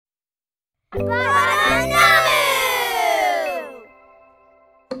Badanamu!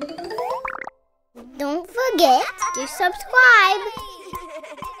 Don't forget to subscribe.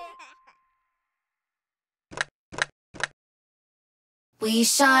 We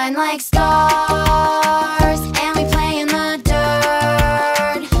shine like stars, and we play in the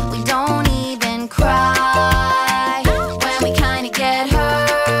dirt. We don't even cry when we kinda get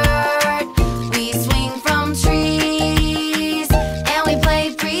hurt. We swing from trees, and we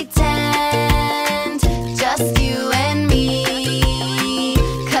play pretend, just you and me,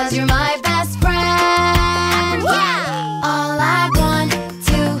 'cause you're my best friend. Yeah! All I want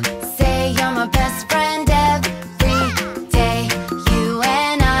to say, you're my best friend every day. You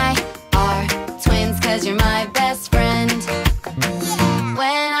and I are twins, 'cause you're my best friend.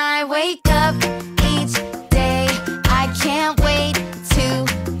 When I wake up each day, I can't wait to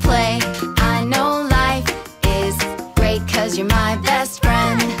play. I know life is great, 'cause you're my best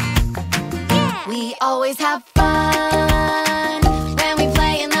friend. We always have fun when we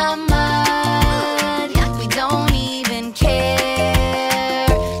play in the mud. We don't even care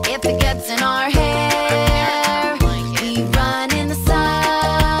if it gets in our hair. We run in the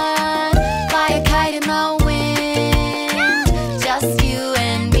sun, fly a kite in the wind, just you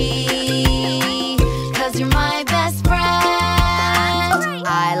and me, 'cause you're my best friend.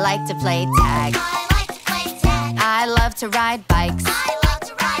 I like to play tag. I love to ride bikes.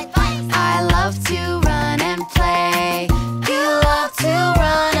 I love to run and play. You love to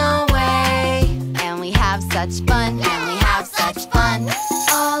run away. And we have such fun, and we have such fun.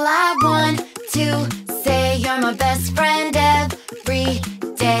 All I want to say, you're my best friend every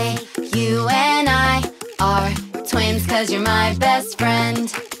day. You and I are twins, 'cause you're my best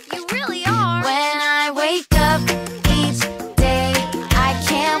friend. You really are. When I wake up each day, I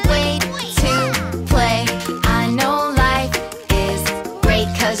can't wait to play. I know life is great,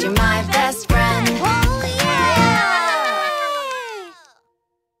 'cause you're my best friend.